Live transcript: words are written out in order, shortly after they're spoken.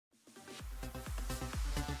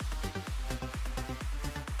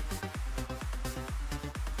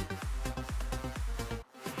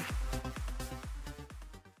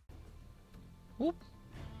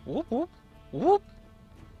Whoop whoop whoop.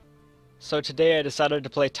 So today I decided to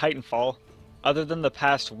play Titanfall. Other than the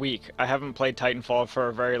past week, I haven't played Titanfall for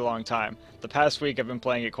a very long time. The past week I've been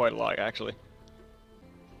playing it quite a lot, actually.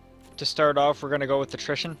 To start off, we're gonna go with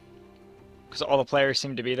attrition, because all the players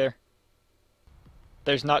seem to be there.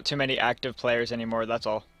 There's not too many active players anymore, that's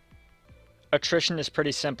all. Attrition is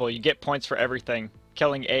pretty simple. You get points for everything.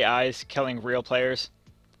 Killing AIs, killing real players,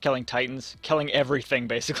 killing Titans, killing everything,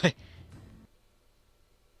 basically.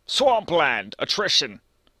 Swampland! Attrition!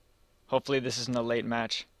 Hopefully this isn't a late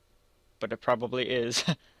match. But it probably is.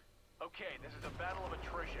 Okay, this is a battle of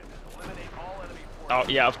attrition. Eliminate all enemy forces.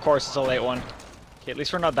 Oh yeah, of course it's a late one. Okay, at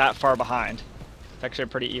least we're not that far behind. It's actually a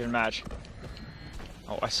pretty even match.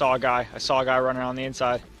 Oh, I saw a guy. I saw a guy running on the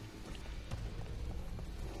inside.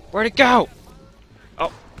 Where'd it go?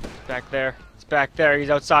 Oh, it's back there. It's back there.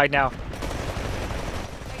 He's outside now.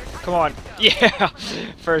 Come on. Yeah!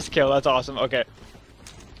 First kill. That's awesome. Okay.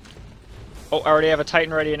 Oh, I already have a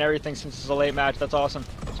Titan ready and everything since it's a late match. That's awesome.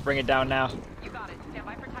 Let's bring it down now. You got it. Stand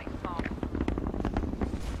by for Titanfall.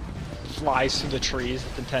 Flies through the trees.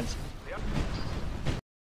 It's intense.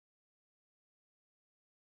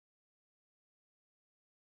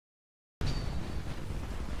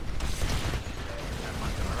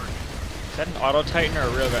 Is that an auto Titan or a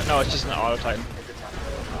real guy? No, it's just an auto Titan.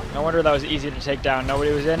 No wonder that was easy to take down.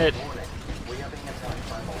 Nobody was in it.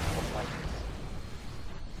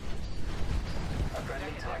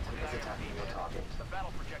 The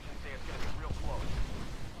battle projections say it's gonna be real close.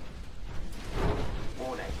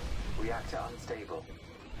 Warning. Reactor unstable.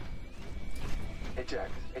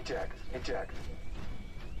 Eject. Eject. Eject.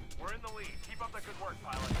 We're in the lead. Keep up the good work,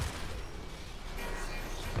 pilot.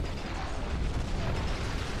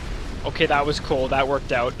 Okay, that was cool. That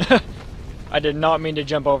worked out. I did not mean to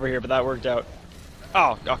jump over here, but that worked out.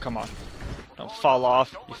 Oh, come on. Don't fall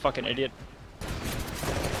off, you fucking idiot.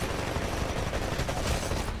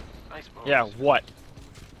 Nice move. Yeah, what?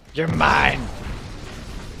 You're mine!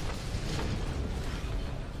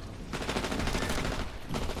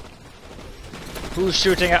 Who's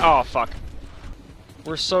shooting at— oh, fuck.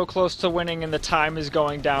 We're so close to winning and the time is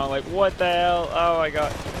going down. Like, what the hell? Oh my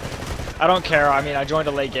god. I don't care. I mean, I joined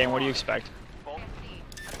a late game. What do you expect?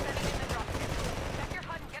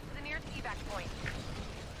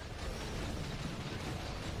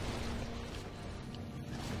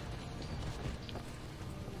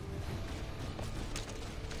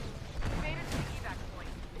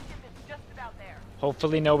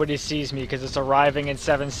 Hopefully nobody sees me because it's arriving in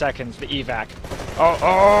 7 seconds, the evac.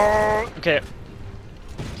 Oh! Okay.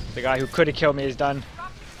 The guy who could have killed me is done.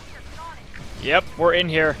 Yep, we're in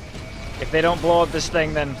here. If they don't blow up this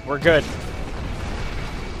thing, then we're good.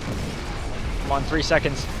 Come on, 3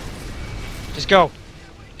 seconds. Just go.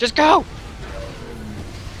 Just go!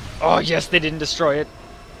 Oh, yes, they didn't destroy it.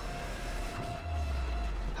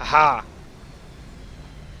 Haha.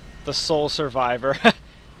 The sole survivor.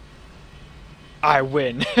 I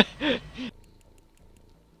win.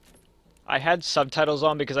 I had subtitles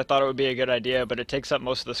on because I thought it would be a good idea, but it takes up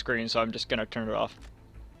most of the screen, so I'm just gonna turn it off.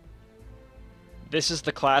 This is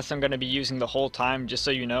the class I'm gonna be using the whole time, just so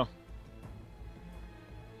you know.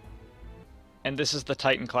 And this is the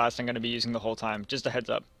Titan class I'm gonna be using the whole time, just a heads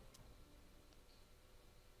up.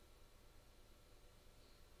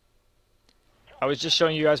 I was just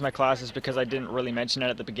showing you guys my classes because I didn't really mention it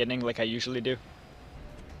at the beginning like I usually do.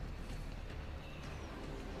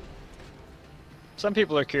 Some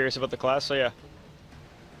people are curious about the class, so yeah.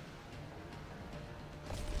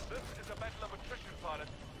 This is a battle of attrition, pilot.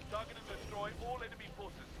 Target and destroy all enemy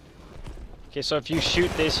forces. Okay, so if you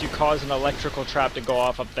shoot this, you cause an electrical trap to go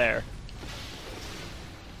off up there.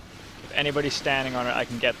 If anybody's standing on it, I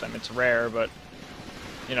can get them. It's rare, but,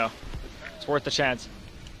 you know, it's worth the chance.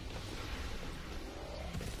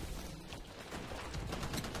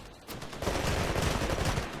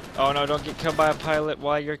 Oh no, don't get killed by a pilot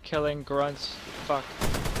while you're killing grunts. Fuck.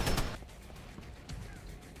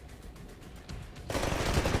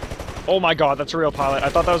 Oh my god, that's a real pilot. I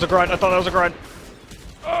thought that was a grunt. I thought that was a grunt.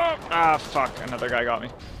 Oh, ah, fuck. Another guy got me.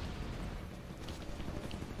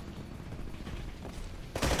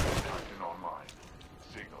 Titan online.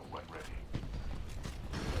 Signal when ready.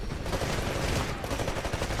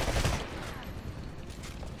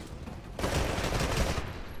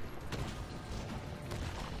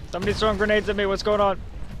 Somebody's throwing grenades at me. What's going on?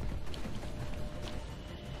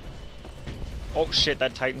 Oh shit,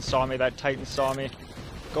 that Titan saw me. That Titan saw me.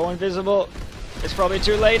 Go invisible. It's probably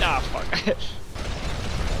too late. Ah, fuck.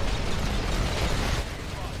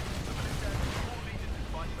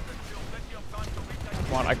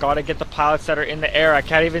 Come on, I gotta get the pilots that are in the air. I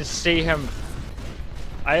can't even see him.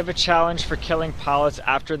 I have a challenge for killing pilots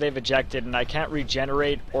after they've ejected, and I can't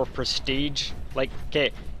regenerate or prestige. Like,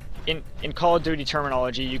 okay, in Call of Duty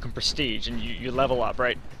terminology, you can prestige and you level up,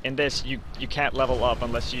 right? In this, you can't level up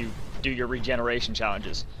unless you do your regeneration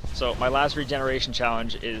challenges. So my last regeneration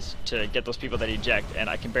challenge is to get those people that eject, and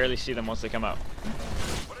I can barely see them once they come out.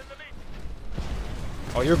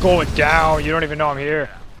 Oh, you're going down! You don't even know I'm here.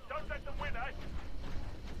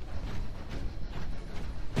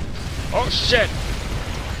 Oh shit!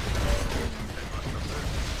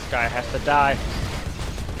 This guy has to die.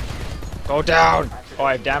 Go down! Oh,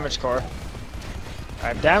 I have damage core. I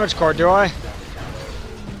have damage core, do I?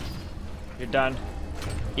 You're done.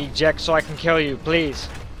 Eject so I can kill you, please.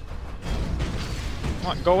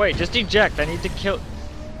 Come on, go away. Just eject. I need to kill.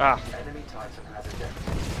 Ah. Enemy Titan has ejected.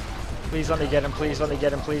 Please let me get him. Please let me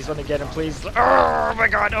get him. Please let me get him. Please. Oh my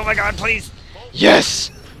god. Oh my god. Please.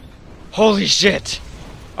 Yes. Holy shit.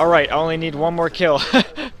 All right. I only need one more kill.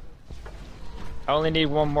 I only need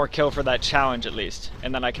one more kill for that challenge at least,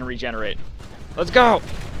 and then I can regenerate. Let's go.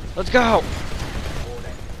 Let's go.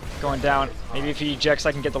 Going down. Maybe if he ejects,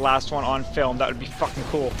 I can get the last one on film. That would be fucking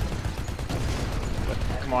cool.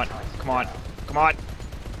 Come on. Come on. Come on.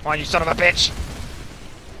 Come on, you son of a bitch.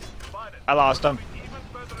 I lost him.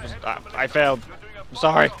 I failed. I'm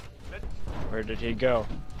sorry. Where did he go?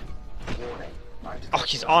 Oh,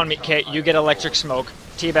 he's on me. Okay, you get electric smoke.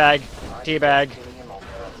 Teabag. Teabag.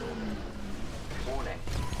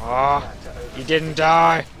 Oh, you didn't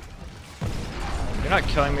die. You're not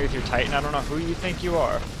killing me with your Titan. I don't know who you think you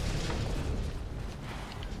are.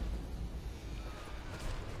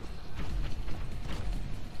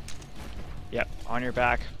 Yep, on your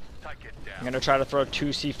back. I'm gonna try to throw 2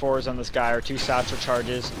 C4s on this guy, or 2 satchel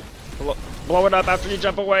charges. Blow it up after you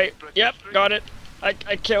jump away. Yep, got it. I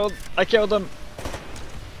killed him.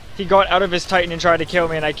 He got out of his Titan and tried to kill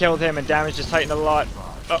me, and I killed him and damaged his Titan a lot.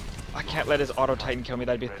 Oh, I can't let his auto Titan kill me.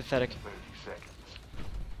 That'd be pathetic.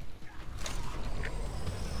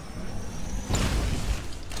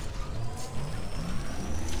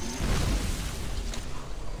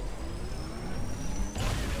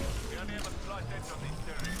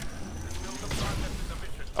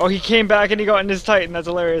 Oh, he came back and he got in his Titan. That's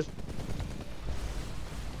hilarious.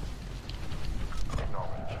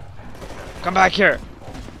 Come back here.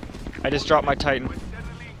 I just dropped my Titan.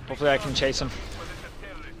 Hopefully I can chase him.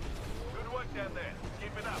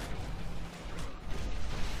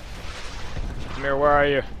 Amir, where are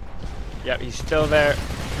you? Yep, he's still there.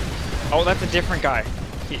 Oh, that's a different guy.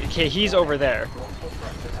 Okay, he's over there.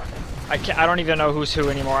 I don't even know who's who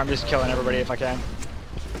anymore. I'm just killing everybody if I can.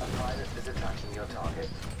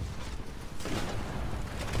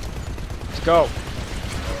 Let's go.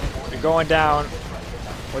 You're going down,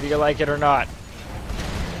 whether you like it or not.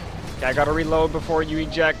 Okay, I gotta reload before you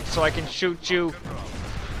eject so I can shoot you.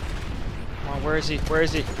 Come on, where is he? Where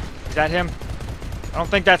is he? Is that him? I don't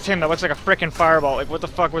think that's him. That looks like a frickin' fireball. Like, what the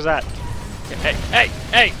fuck was that? Hey, hey,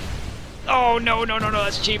 hey! Oh, no, no, no, no,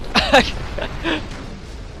 that's cheap.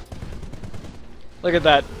 Look at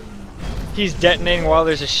that. He's detonating while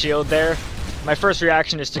there's a shield there. My first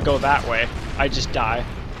reaction is to go that way. I just die.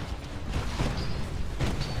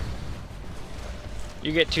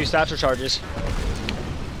 You get 2 satchel charges.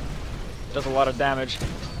 Does a lot of damage.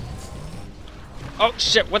 Oh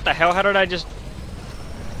shit, what the hell? How did I just...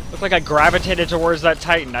 Looked like I gravitated towards that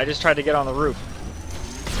Titan. I just tried to get on the roof.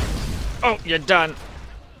 Oh, you're done.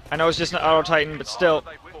 I know it's just an auto Titan, but still,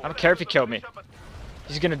 I don't care if he killed me.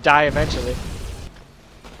 He's gonna die eventually.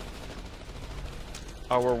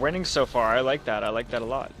 Oh, we're winning so far. I like that. I like that a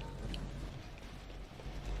lot.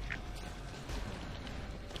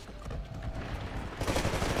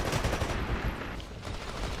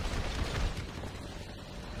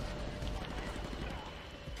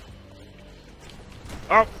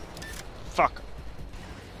 Oh! Fuck.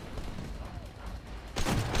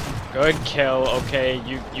 Good kill. Okay,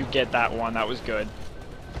 you get that one. That was good.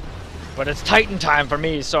 But it's Titan time for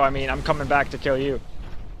me, so I mean, I'm coming back to kill you.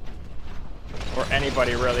 Or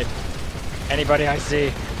anybody, really. Anybody I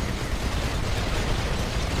see.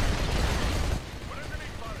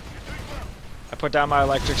 I put down my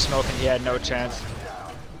electric smoke and he had no chance.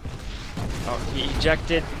 Oh, he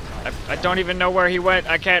ejected. I don't even know where he went.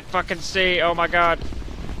 I can't fucking see. Oh my god.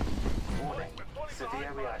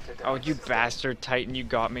 Oh, you bastard, Titan, you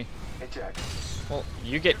got me. Well,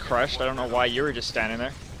 you get crushed. I don't know why you were just standing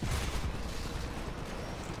there.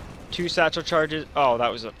 2 satchel charges. Oh,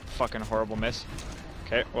 that was a fucking horrible miss.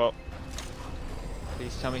 Okay, well.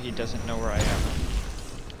 Please tell me he doesn't know where I am.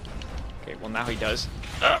 Okay, well now he does.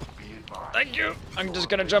 Thank you. I'm just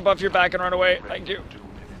gonna jump off your back and run away. Thank you.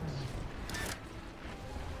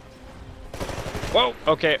 Whoa!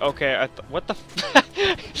 Okay, okay, what the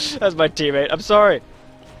f- That's my teammate, I'm sorry!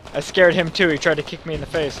 I scared him too, he tried to kick me in the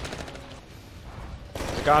face.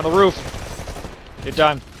 There's a guy on the roof! You're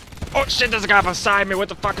done. Oh shit, there's a guy beside me, what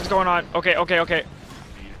the fuck is going on? Okay, okay, okay.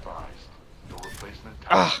 Be advised, your replacement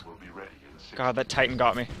Ah! Titan will be ready in 6 God, that Titan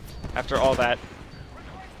got me. After all that.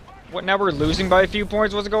 What, now we're losing by a few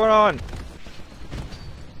points? What's going on?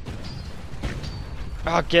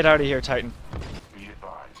 Oh, get out of here, Titan. Be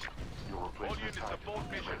advised, your replacement Titan will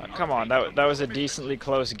be ready. Come on, that was a decently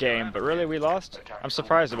close game, but really, we lost? I'm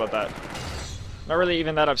surprised about that. Not really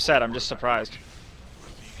even that upset, I'm just surprised.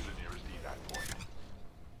 Proceed to the nearest evac point.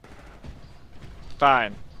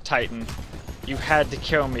 Fine, Titan. You had to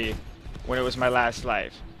kill me when it was my last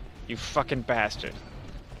life. You fucking bastard.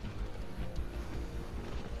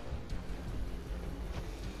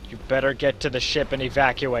 You better get to the ship and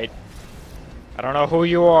evacuate. I don't know who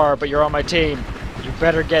you are, but you're on my team. You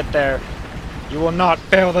better get there. You will not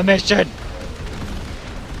fail the mission!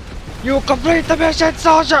 You will complete the mission,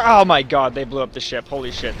 soldier! Oh my god, they blew up the ship.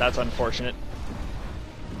 Holy shit, that's unfortunate.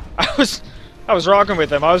 I was rocking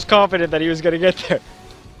with him. I was confident that he was gonna get there.